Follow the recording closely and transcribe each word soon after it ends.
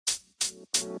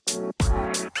Hey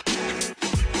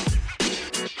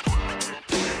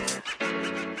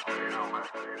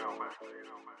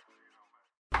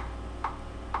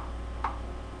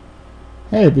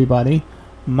everybody,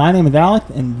 my name is Alex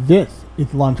and this is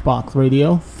Lunchbox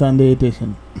Radio Sunday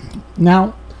Edition.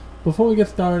 Now, before we get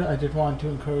started, I just wanted to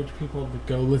encourage people to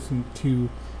go listen to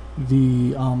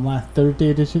the last Thursday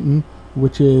edition,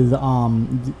 which is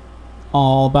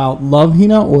all about Love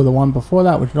Hina, or the one before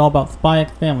that, which is all about Spy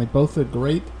X Family. Both are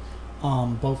great.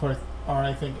 Both are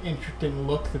I think, interesting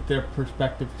looks at their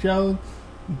perspective shows,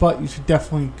 but you should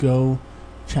definitely go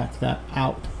check that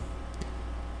out.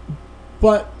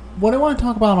 But what I want to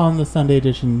talk about on the Sunday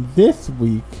edition this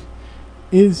week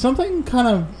is something kind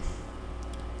of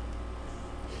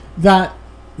that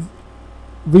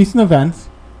recent events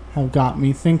have got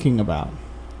me thinking about.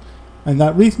 And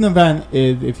that recent event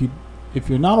is, if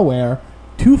you're not aware,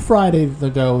 2 Fridays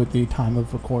ago at the time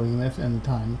of recording this, and the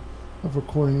time of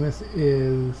recording this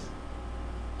is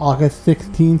August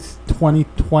 16th,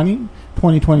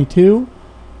 2022,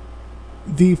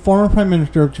 the former Prime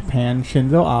Minister of Japan,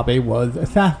 Shinzo Abe, was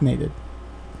assassinated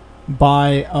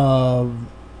by an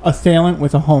assailant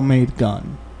with a homemade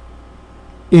gun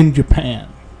in Japan,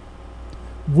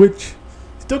 which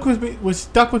was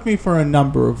stuck with me for a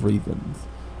number of reasons.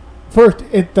 First,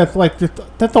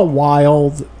 that's a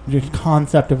wild just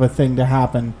concept of a thing to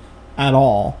happen at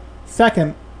all.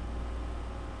 Second,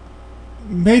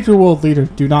 major world leaders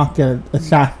do not get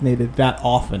assassinated that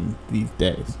often these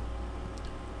days.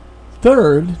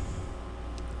 Third,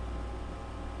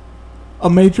 a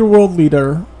major world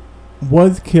leader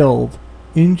was killed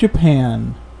in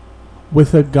Japan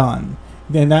with a gun.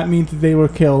 And that means they were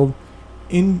killed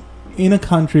in a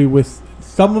country with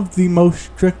some of the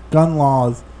most strict gun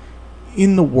laws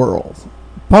in the world.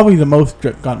 Probably the most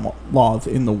strict gun laws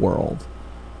in the world.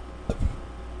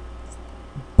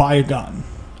 By a gun.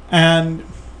 And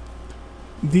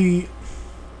the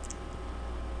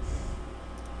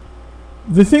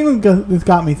thing that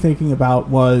got me thinking about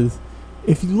was,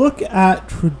 if you look at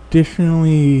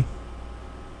traditional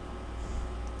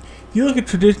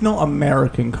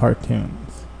American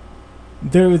cartoons,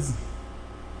 there's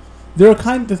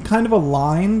kind of a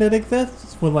line that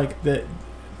exists where the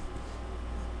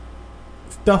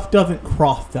stuff doesn't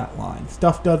cross that line.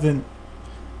 Stuff doesn't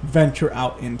venture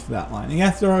out into that line. And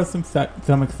yes, there are some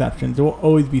exceptions. There will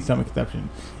always be some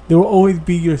exceptions. There will always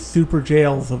be your super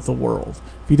jails of the world.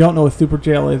 If you don't know what super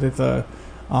jail is, it's a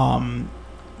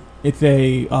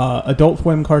Adult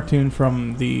Swim cartoon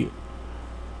from the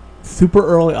super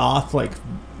early aughts, like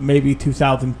maybe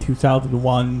 2000,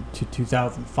 2001 to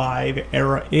 2005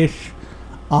 era-ish.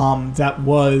 That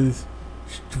was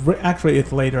actually,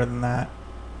 it's later than that.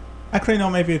 Actually,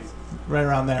 no, maybe it's right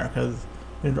around there, because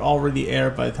it already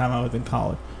aired by the time I was in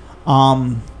college.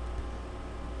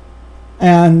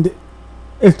 And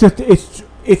it's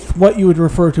what you would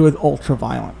refer to as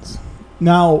ultra-violence.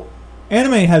 Now,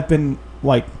 anime has been,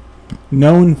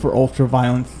 known for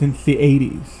ultra-violence since the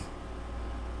 80s.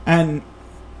 And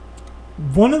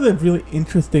one of the really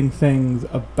interesting things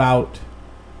about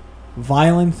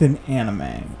violence in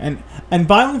anime, and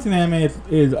violence in anime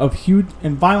is of huge,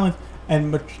 and violence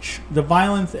and the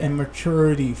violence and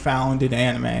maturity found in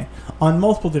anime on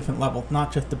multiple different levels,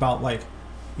 not just about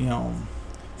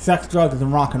sex, drugs,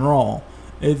 and rock and roll.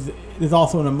 There's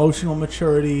also an emotional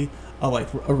maturity, a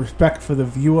respect for the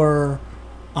viewer,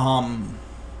 a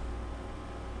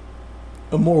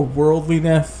more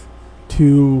worldliness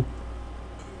to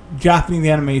Japanese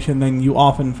animation than you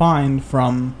often find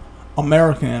from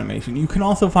American animation. You can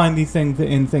also find these things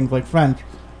in things like French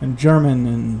and German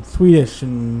and Swedish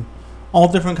and all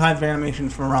different kinds of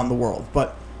animations from around the world.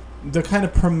 But the kind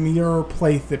of premier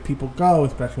place that people go,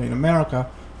 especially in America,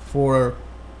 for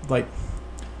a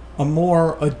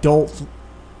more adult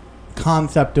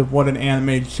concept of what an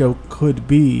animated show could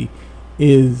be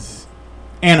is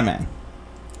anime.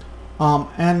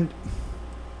 And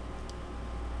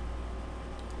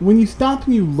when you stop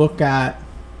and you look at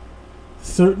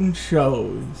certain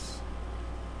shows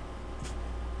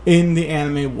in the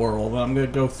anime world, and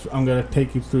I'm gonna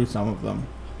take you through some of them.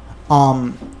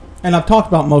 And I've talked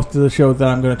about most of the shows that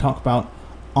I'm going to talk about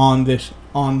on this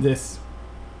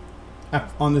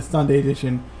Sunday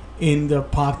edition in the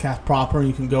podcast proper.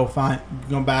 You can go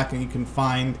back and you can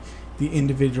find the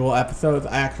individual episodes.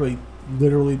 I actually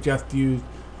literally just used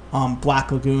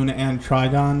Black Lagoon and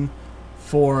Trigun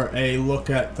for a look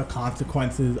at the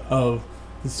consequences of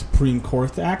the Supreme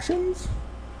Court's actions.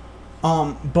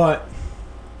 But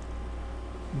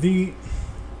the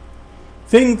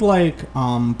things like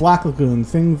Black Lagoon,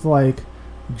 things like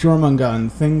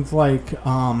Jormungand, things like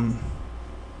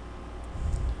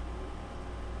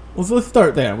Well, so let's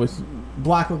start there with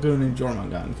Black Lagoon and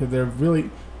Jormungand, because they're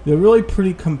really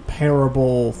pretty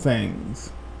comparable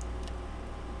things.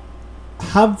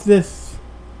 Have this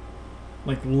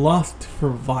like lust for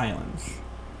violence,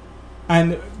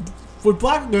 and with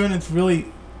Black Lagoon, it's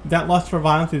really that lust for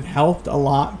violence is helped a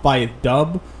lot by its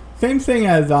dub. Same thing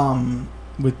as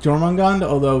with Jormungand,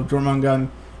 although Jormungand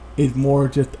is more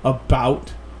just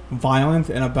about violence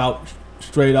and about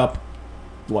straight up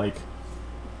like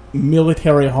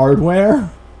military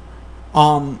hardware.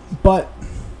 But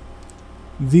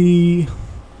the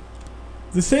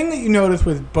thing that you notice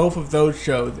with both of those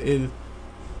shows is,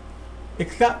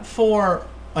 except for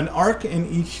an arc in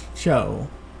each show,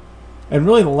 and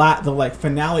really the like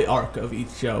finale arc of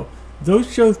each show,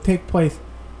 those shows take place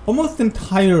almost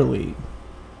entirely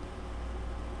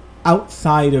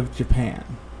outside of Japan.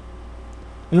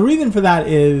 And the reason for that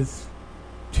is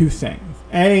two things.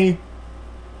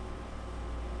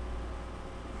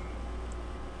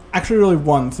 Actually, really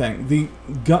one thing. The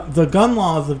gun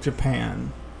laws of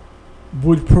Japan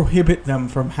would prohibit them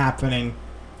from happening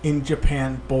in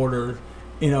Japan's borders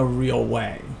in a real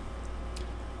way.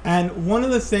 And one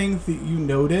of the things that you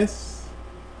notice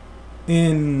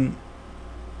in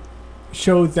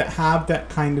shows that have that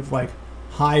kind of like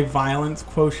high violence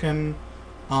quotient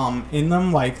in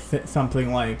them, like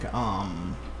something like Hakata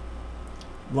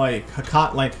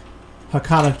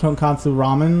Tonkatsu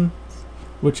Ramen,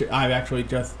 which I've actually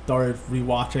just started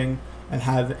rewatching, and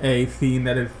has a scene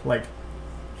that is like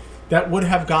that would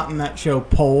have gotten that show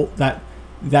pulled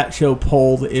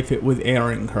if it was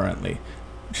airing currently.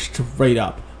 Straight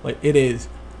up, like it is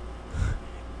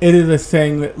a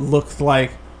thing that looks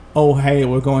like, oh hey,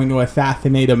 we're going to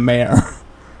assassinate a mayor.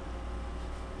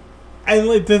 And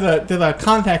like there's a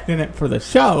context in it for the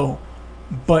show,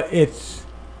 but it's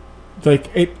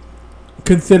like it,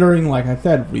 considering, like I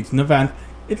said, recent events,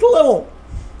 it's a little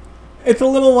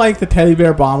like the Teddy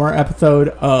Bear Bomber episode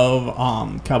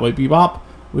of Cowboy Bebop,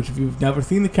 which if you've never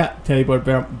seen the Teddy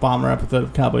Bear Bomber episode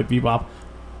of Cowboy Bebop,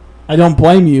 I don't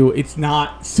blame you. It's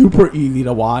not super easy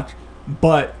to watch,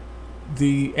 but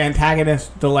the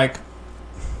antagonist, the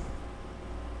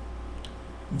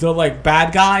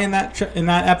bad guy in that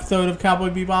episode of Cowboy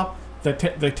Bebop,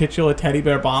 the titular Teddy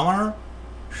Bear Bomber,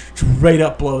 straight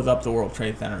up blows up the World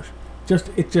Trade Centers.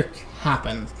 It just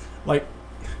happens. Like,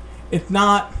 it's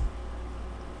not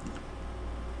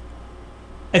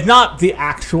the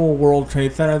actual World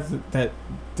Trade Centers that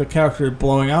the character is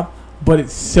blowing up, but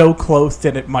it's so close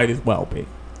that it might as well be.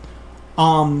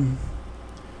 And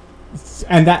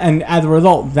as a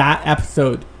result, that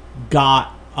episode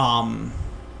got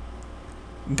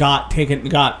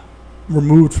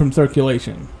removed from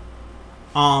circulation.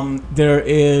 There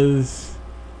is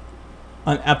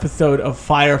an episode of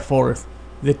Fire Force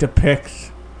that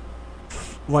depicts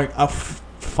like a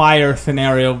fire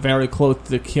scenario very close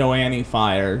to the KyoAni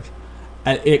fires,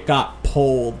 and it got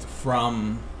pulled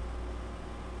from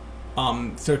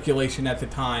circulation at the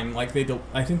time. Like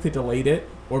I think they delayed it,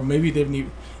 or maybe didn't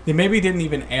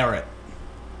even air it,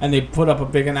 and they put up a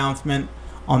big announcement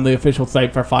on the official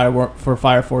site for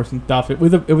Fire Force and stuff. It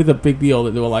was a big deal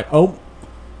that they were like, oh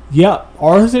yeah,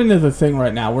 arson is a thing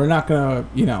right now. We're not gonna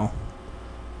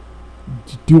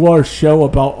do our show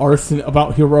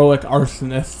about heroic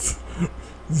arsonists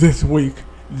this week.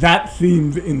 That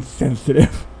seems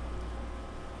insensitive.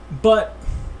 But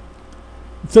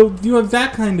so you have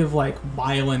that kind of like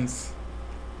violence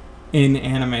in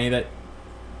anime that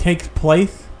takes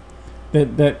place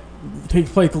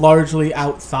largely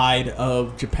outside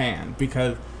of Japan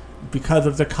because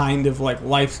of the kind of like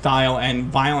lifestyle and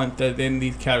violence that's in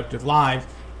these characters' lives.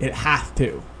 It has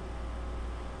to.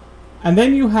 And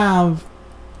then you have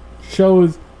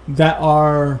shows that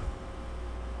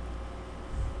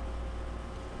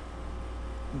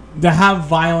have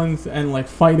violence and like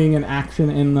fighting and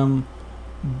action in them,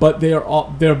 but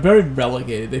they're very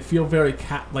relegated. They feel very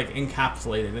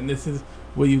encapsulated, and this is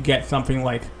where you get something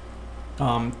like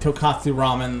Tonkatsu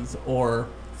Ramens or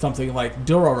something like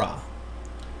Durara.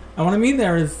 And what I mean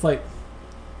there is like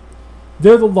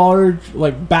there's a large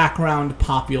like background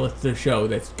populace to the show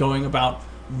that's going about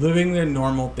living their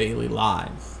normal daily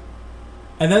lives.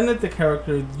 And then there's the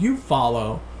characters you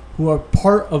follow who are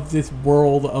part of this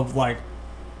world of like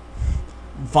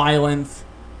violence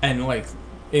and like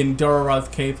in Durara's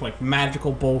case like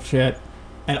magical bullshit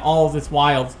and all of this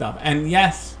wild stuff. And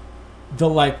yes, the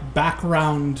like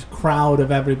background crowd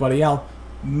of everybody else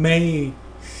may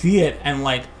see it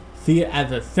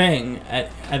as a thing,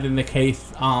 as in the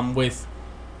case with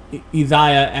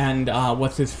Izaya and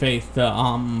what's his face,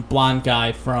 the blonde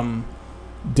guy from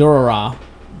Durara.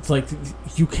 It's like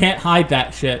you can't hide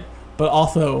that shit, but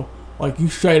also Like, you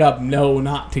straight up know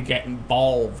not to get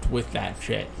involved with that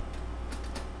shit.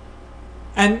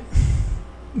 And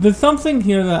there's something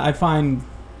here that I find...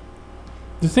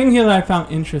 The thing here that I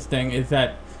found interesting is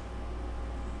that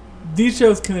these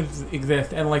shows can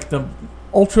exist, and like the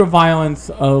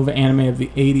ultra-violence of anime of the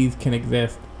 80s can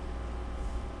exist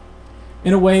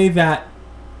in a way that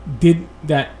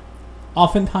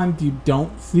oftentimes you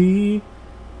don't see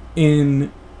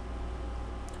in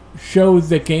shows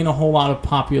that gain a whole lot of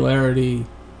popularity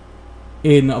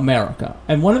in America.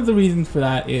 And one of the reasons for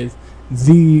that is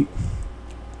the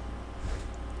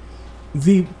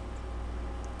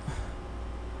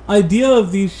idea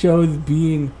of these shows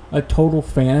being a total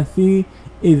fantasy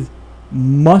is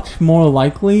much more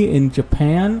likely in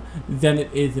Japan than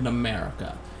it is in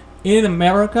America. In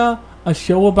America, a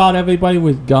show about everybody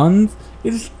with guns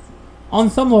is, on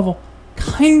some level,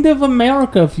 kind of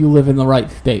America if you live in the right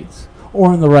states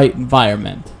or in the right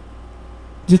environment.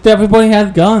 Just everybody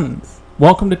has guns.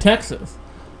 Welcome to Texas.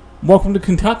 Welcome to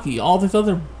Kentucky. All this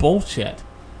other bullshit.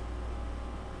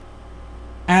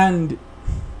 And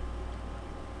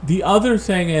the other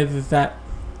thing is that,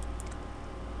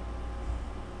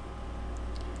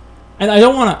 and I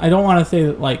don't want to say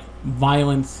that like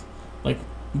violence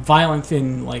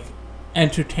in like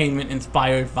entertainment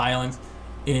inspired violence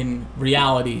in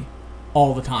reality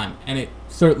all the time, and it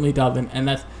certainly doesn't. And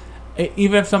that's,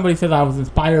 even if somebody says I was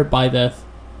inspired by this,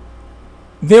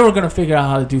 they were going to figure out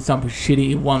how to do something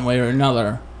shitty one way or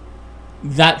another.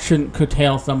 That shouldn't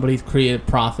curtail somebody's creative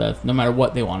process, no matter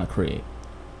what they want to create.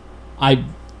 I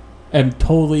am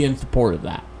totally in support of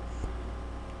that.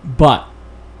 But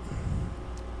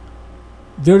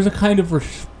there's a kind of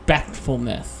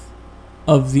respectfulness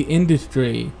of the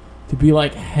industry to be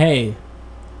like, hey,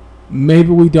 maybe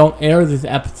we don't air this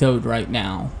episode right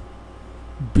now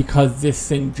because this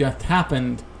thing just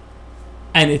happened,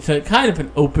 and it's a kind of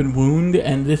an open wound,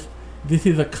 and this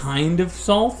is a kind of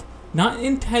salt, not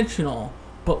intentional,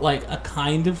 but like a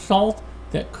kind of salt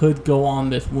that could go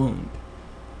on this wound.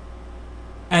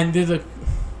 And there's a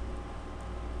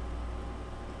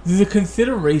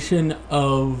consideration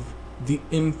of the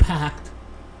impact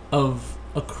of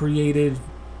a creative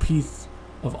piece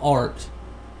of art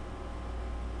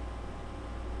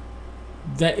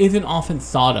that isn't often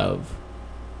thought of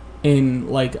in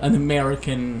like an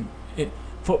American,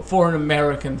 for an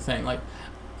American thing. Like,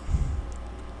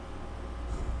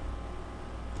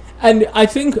 and I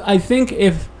think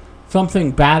if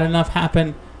something bad enough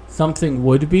happened, something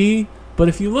would be. But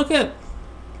if you look at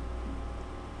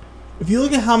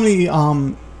how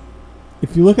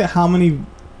many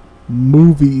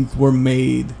movies were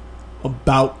made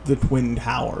about the Twin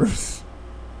Towers,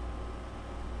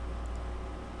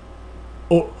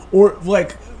 or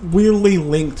like weirdly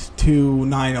linked to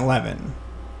 9/11,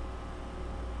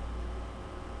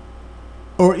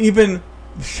 or even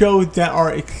shows that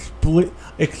are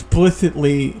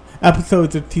explicitly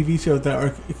episodes of TV shows that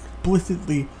are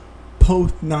explicitly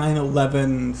post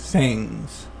 9/11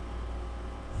 things,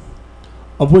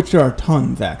 of which there are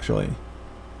tons actually.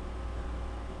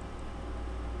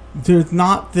 There's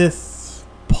not this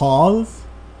pause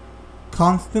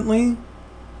constantly,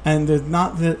 and there's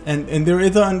not this, and there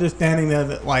is an understanding there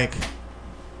that like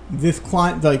this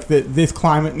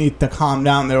climate needs to calm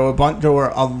down. There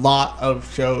were a lot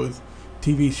of shows,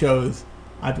 TV shows,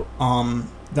 that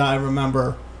I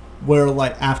remember where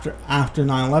like after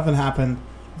 9/11 happened,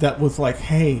 that was like,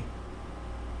 hey,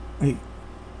 like,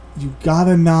 you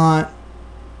gotta not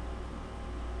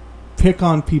pick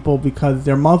on people because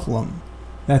they're Muslim.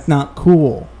 That's not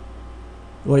cool.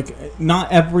 Like,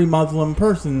 not every Muslim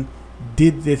person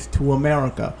did this to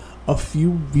America. A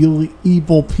few really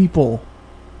evil people,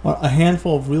 or a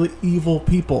handful of really evil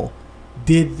people,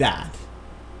 did that.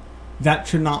 That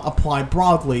should not apply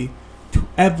broadly to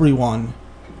everyone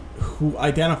who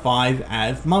identifies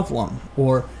as Muslim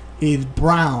or is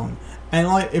brown. And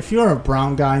like, if you're a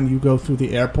brown guy and you go through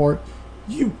the airport,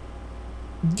 you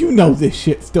know this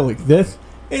shit still exists.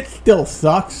 It still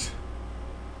sucks.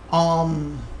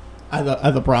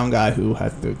 As a brown guy who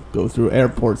has to go through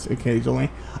airports occasionally,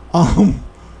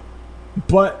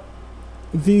 but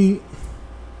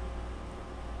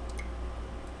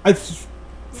I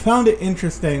found it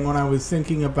interesting when I was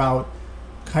thinking about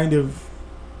kind of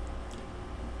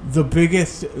the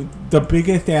biggest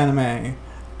anime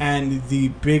and the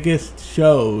biggest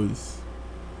shows,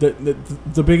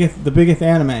 the biggest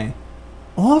anime.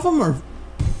 A lot of them are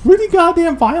pretty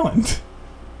goddamn violent.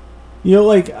 You know,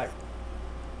 like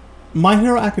My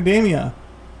Hero Academia,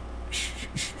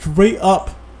 straight up,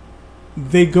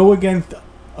 they go against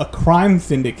a crime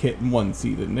syndicate in one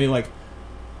season. They like,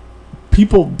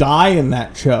 people die in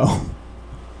that show.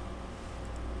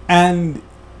 and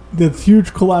there's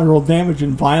huge collateral damage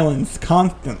and violence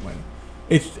constantly.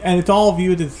 It's all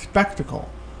viewed as spectacle.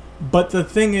 But the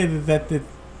thing is that it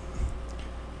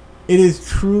is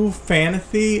true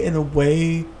fantasy in a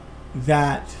way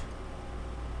that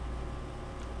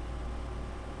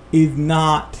is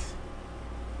not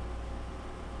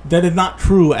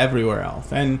true everywhere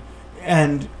else. And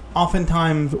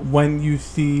oftentimes when you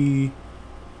see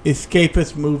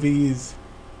escapist movies,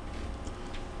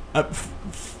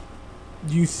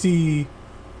 you see,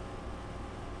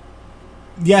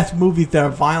 yes, movies that are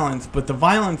violence, but the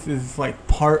violence is like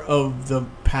part of the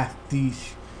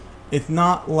pastiche. It's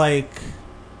not like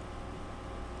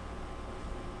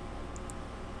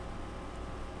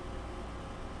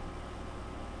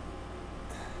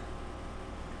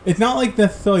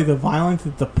necessarily the violence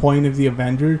is the point of the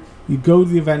Avengers. You go to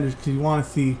the Avengers because you want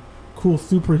to see cool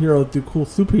superheroes do cool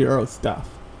superhero stuff.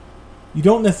 You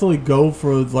don't necessarily go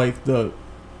for like the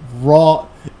raw.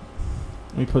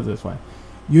 Let me put it this way: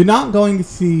 you're not going to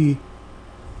see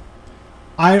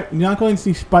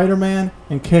Spider-Man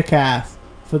and Kick-Ass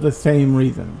for the same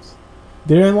reasons.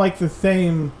 They're in like the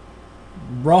same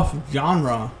rough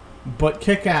genre, but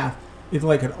Kick-Ass is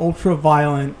like an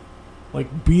ultra-violent,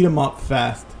 like beat 'em up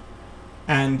fest,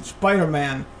 and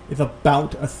Spider-Man is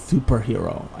about a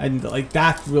superhero, and like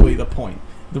that's really the point.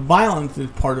 The violence is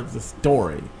part of the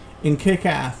story. In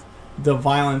Kick-Ass, the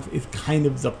violence is kind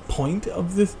of the point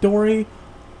of the story.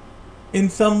 In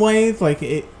some ways, like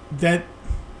that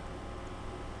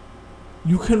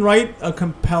you can write a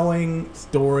compelling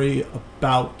story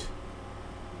about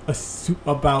a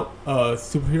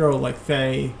superhero, like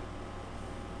say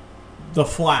The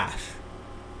Flash,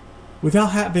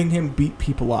 without having him beat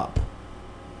people up.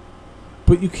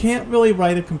 But you can't really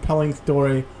write a compelling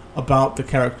story about the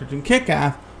characters in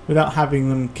Kick-Ass without having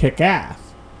them kick ass.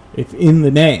 It's in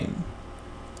the name.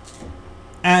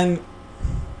 And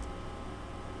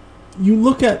you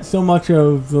look at so much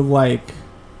of the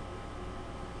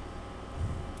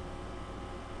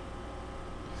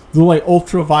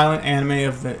ultra violent anime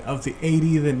of the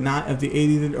 80s and of the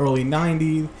 80s and early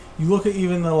 90s. You look at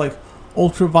even the like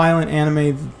ultra violent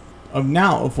anime of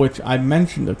now, of which I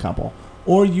mentioned a couple.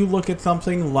 Or you look at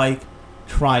something like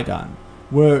Trigun,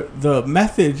 where the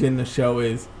message in the show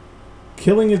is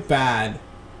killing is bad,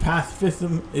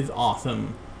 pacifism is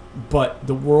awesome, but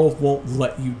the world won't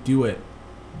let you do it,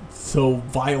 so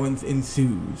violence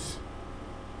ensues.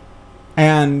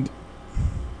 And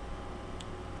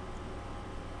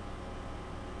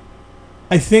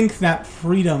I think that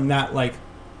freedom, that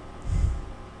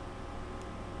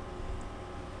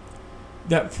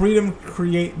freedom to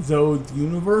create those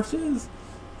universes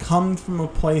comes from a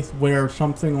place where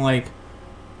something like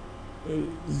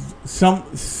some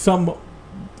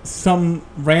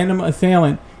random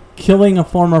assailant killing a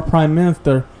former prime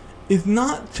minister is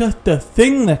not just a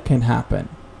thing that can happen.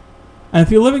 And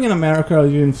if you're living in America, or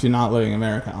even if you're not living in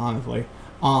America, honestly,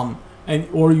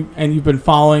 and you've been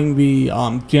following the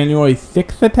January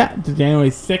 6th attack, the January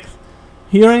 6th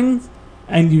hearings,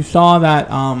 and you saw that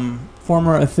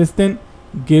former assistant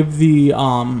give the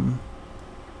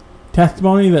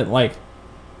testimony that like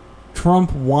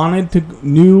Trump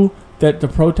knew that the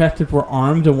protesters were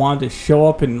armed and wanted to show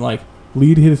up and like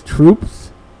lead his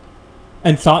troops,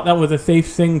 and thought that was a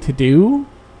safe thing to do.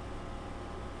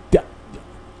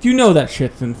 You know that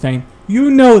shit's insane. You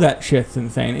know that shit's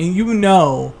insane, and you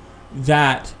know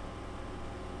that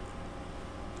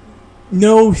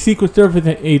no Secret Service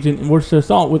agent worth their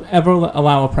salt would ever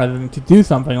allow a president to do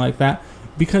something like that,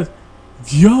 because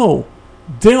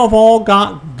they have all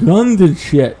got guns and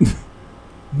shit.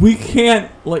 We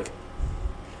can't,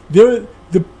 the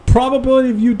probability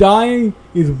of you dying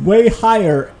is way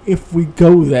higher if we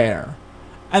go there.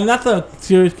 And that's a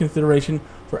serious consideration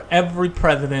for every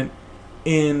president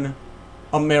in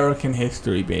American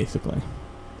history, basically.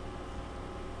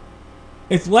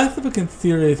 It's less of a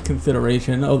serious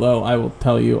consideration, although I will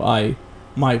tell you,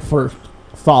 my first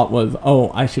thought was,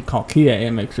 I should call Kia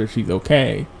and make sure she's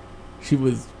okay. She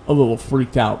was a little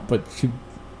freaked out, but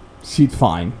she's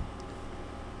fine.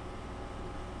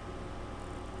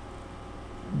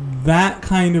 That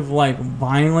kind of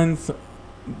violence,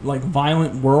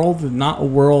 violent world is not a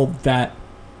world that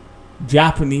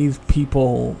Japanese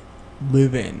people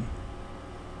live in.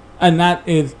 And that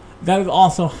is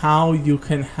also how you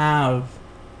can have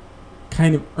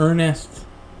kind of earnest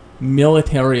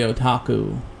military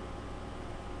otaku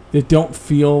that don't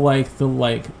feel like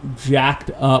the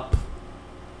jacked up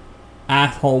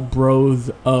asshole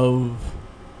bros of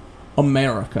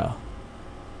America.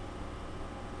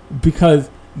 Because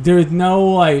there's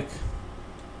no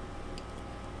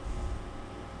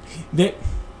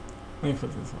let me put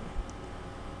it this way.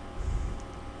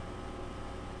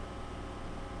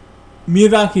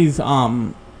 Miyazaki's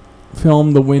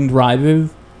film The Wind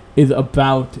Rises is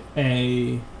about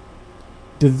a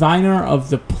designer of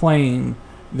the plane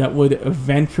that would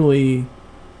eventually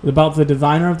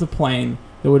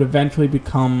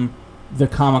become the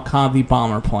kamikaze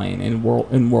bomber plane in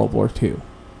World War II.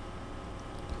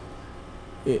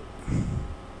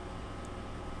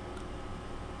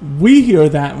 We hear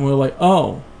that and we're like,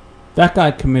 oh, that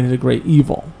guy committed a great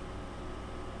evil.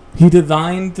 He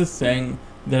designed the thing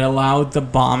that allowed the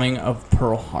bombing of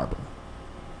Pearl Harbor.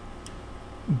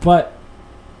 But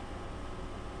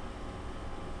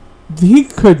he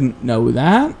couldn't know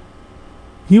that.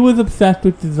 He was obsessed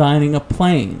with designing a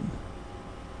plane.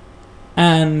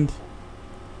 And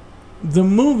the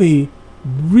movie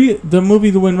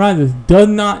The Wind Rises does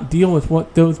not deal with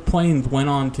what those planes went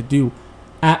on to do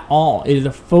at all. It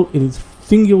is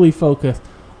singularly focused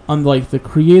on like the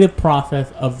creative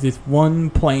process of this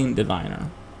one plane designer.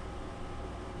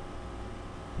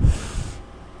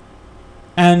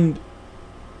 And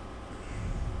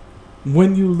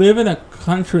when you live in a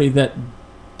country that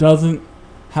doesn't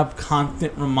have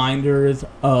constant reminders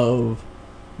of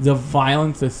the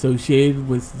violence associated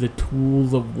with the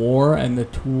tools of war and the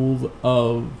tools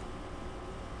of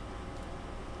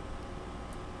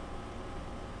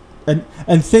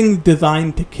and things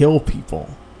designed to kill people,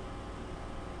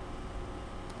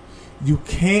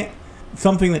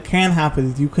 something that can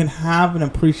happen is you can have an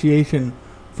appreciation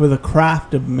for the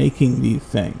craft of making these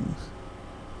things.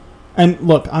 And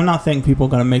look, I'm not saying people are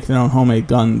going to make their own homemade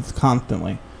guns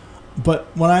constantly. But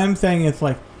what I am saying is,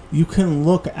 like, you can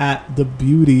look at the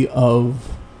beauty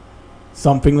of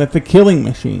something that's a killing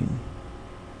machine.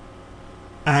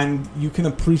 And you can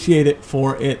appreciate it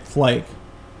for its, like,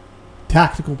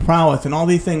 tactical prowess and all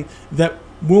these things that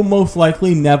will most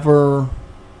likely never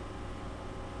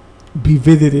be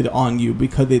visited on you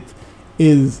because it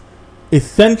is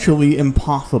essentially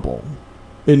impossible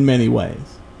in many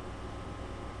ways.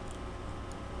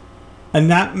 And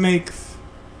that makes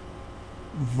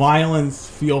violence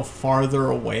feel farther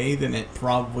away than it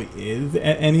probably is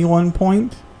at any one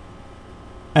point,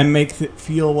 and makes it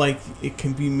feel like it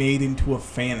can be made into a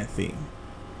fantasy,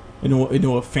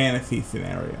 into a fantasy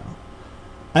scenario.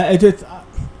 And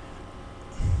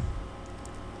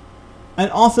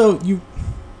also you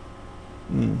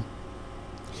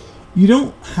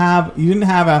didn't have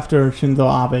after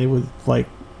Shinzo Abe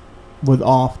was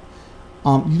off.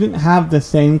 You didn't have the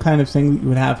same kind of thing that you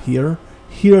would have here.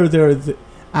 Here, there's,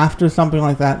 after something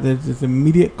like that, there's this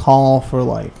immediate call for,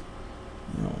 like,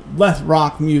 you know, less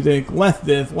rock music, less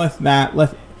this, less that,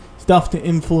 less stuff to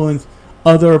influence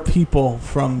other people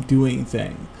from doing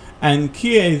things. And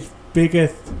Kie's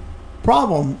biggest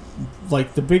problem,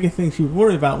 like, the biggest thing she was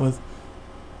worried about was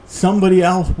somebody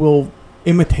else will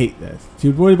imitate this. She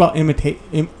was worried about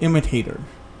imitators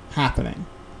happening.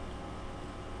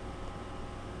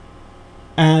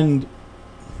 And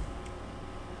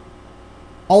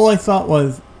all I thought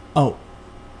was, oh,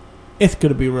 it's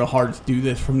going to be real hard to do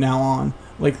this from now on.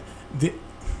 Like,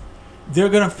 they're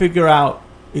going to figure out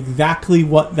exactly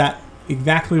what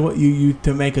you use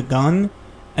to make a gun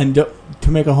and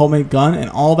to make a homemade gun, and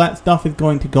all that stuff is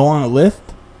going to go on a list.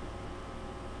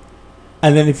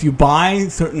 And then if you buy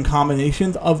certain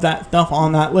combinations of that stuff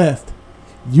on that list,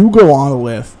 you go on a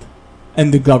list,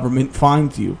 and the government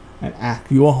finds you and ask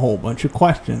you a whole bunch of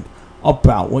questions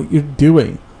about what you're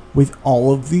doing with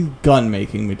all of these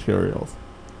gun-making materials.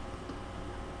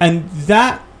 And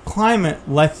that climate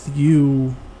lets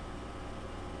you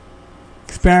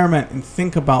experiment and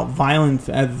think about violence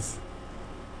as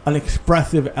an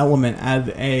expressive element, as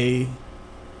a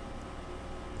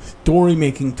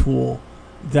story-making tool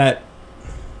that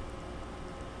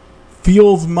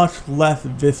feels much less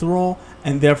visceral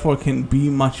and therefore can be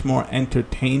much more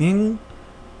entertaining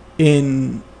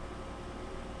in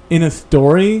a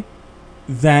story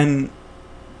than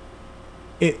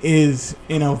it is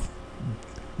in a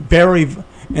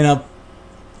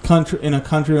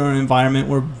country or an environment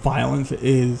where violence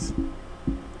is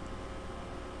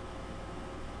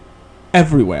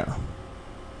everywhere.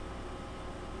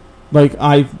 Like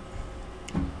I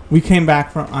came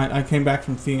back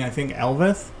from seeing, I think,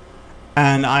 Elvis,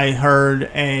 and I heard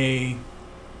a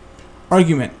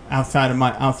argument outside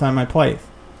my place.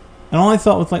 And all I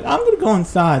thought was, like, I'm going to go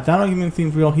inside. That argument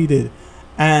seems real heated.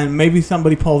 And maybe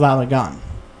somebody pulls out a gun.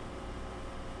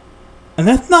 And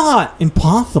that's not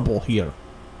impossible here.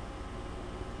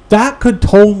 That could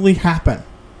totally happen.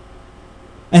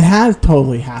 And has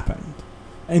totally happened.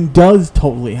 And does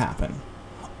totally happen.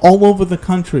 All over the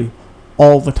country.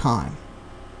 All the time.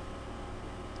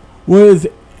 Whereas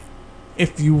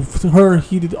if you've heard a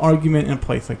heated argument in a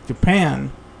place like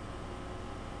Japan,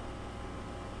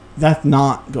 that's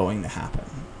not going to happen.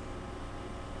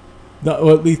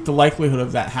 Or at least the likelihood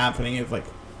of that happening is like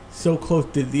so close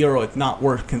to zero, it's not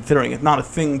worth considering. It's not a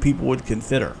thing people would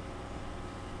consider.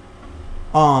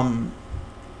 So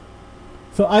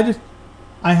I just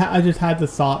had the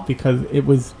thought because it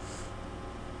was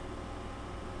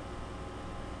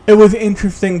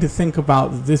interesting to think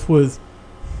about. This was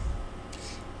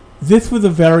a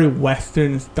very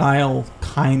Western style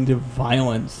kind of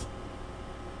violence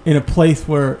in a place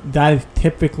where that is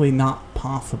typically not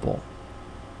possible.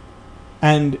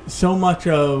 And so much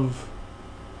of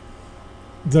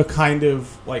the kind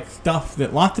of like stuff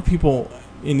that lots of people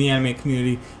in the anime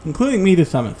community, including me to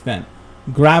some extent,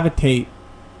 gravitate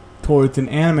towards an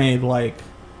anime like,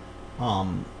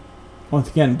 once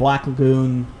again, Black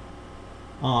Lagoon,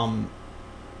 Jormungand,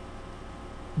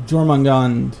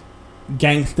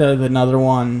 Gangsta is another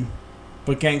one,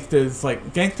 but Gangsta is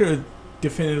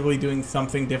definitively doing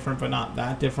something different, but not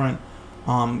that different.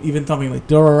 Even something like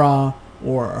Durara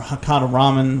or Hakata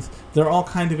Ramens, they're all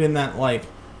kind of in that like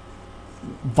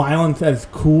violence as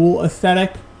cool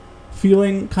aesthetic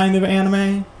feeling kind of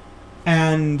anime,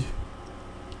 and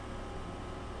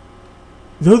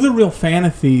those are real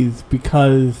fantasies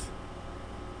because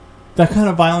that kind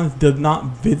of violence does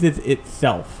not visit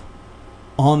itself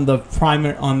on the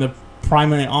primary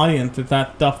audience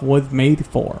that stuff was made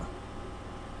for.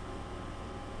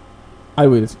 I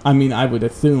would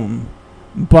assume,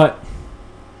 but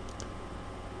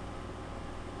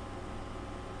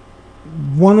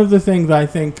one of the things I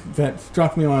think that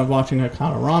struck me when I was watching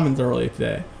Hakata Ramens earlier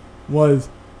today was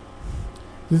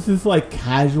this is like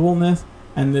casualness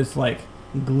and this like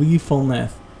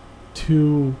gleefulness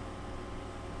to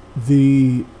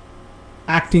the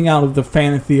acting out of the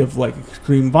fantasy of like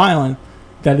extreme violence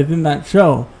that is in that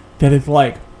show, that is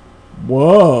like,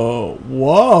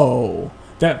 whoa,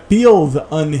 that feels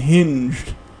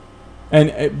unhinged,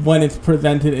 and when it's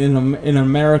presented in an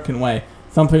American way.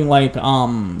 Something like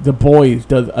The Boys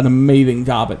does an amazing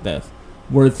job at this,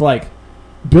 where it's like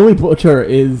Billy Butcher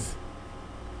is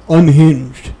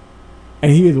unhinged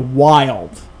and he is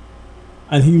wild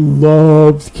and he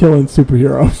loves killing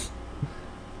superheroes.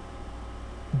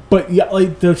 But yeah,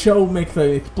 like the show makes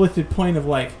an explicit point of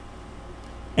like,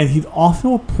 and he's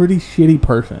also a pretty shitty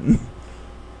person.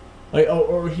 Like,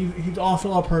 or he's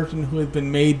also a person who has been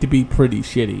made to be pretty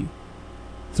shitty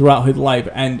throughout his life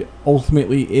and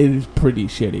ultimately is pretty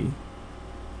shitty.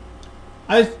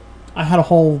 I had a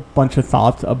whole bunch of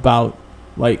thoughts about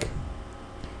like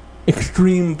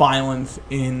extreme violence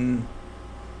in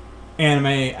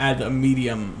anime as a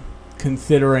medium,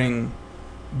 considering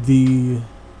the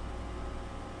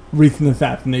recent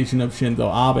assassination of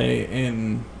Shinzo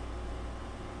Abe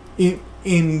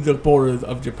in the borders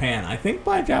of Japan, I think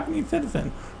by a Japanese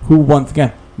citizen who once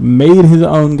again made his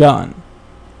own gun.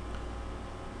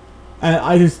 And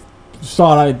I just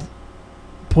thought I'd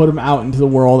put him out into the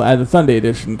world as a Sunday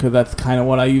edition, because that's kind of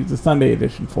what I use the Sunday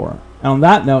edition for. And on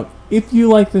that note, if you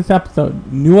like this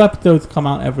episode, new episodes come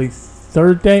out every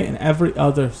Thursday and every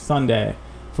other Sunday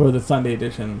for the Sunday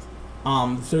editions.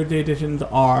 The Thursday editions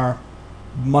are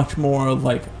much more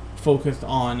like focused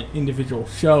on individual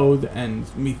shows and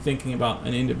me thinking about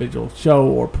an individual show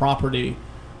or property,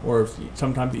 or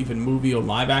sometimes even movie or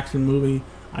live action movie.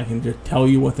 I can just tell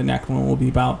you what the next one will be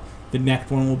about. The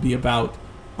next one will be about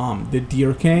The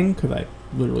Deer King, because I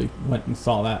literally went and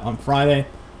saw that on Friday.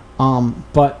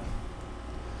 But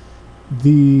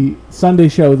the Sunday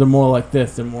shows are more like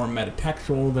this. They're more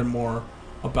metatextual. They're more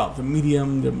about the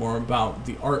medium. They're more about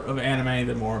the art of anime.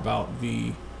 They're more about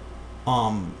the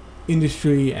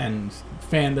industry and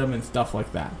fandom and stuff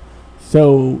like that.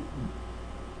 So,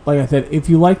 like I said, if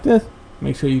you like this,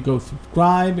 make sure you go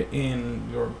subscribe in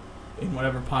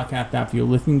whatever podcast app you're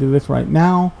listening to this right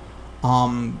now.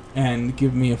 And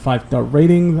give me a 5-star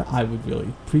rating. I would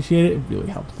really appreciate it. It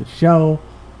really helps the show.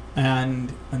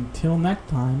 And until next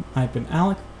time, I've been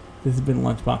Alex. This has been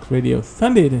Lunchbox Radio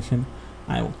Sunday Edition.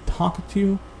 I will talk to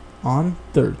you on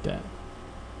Thursday.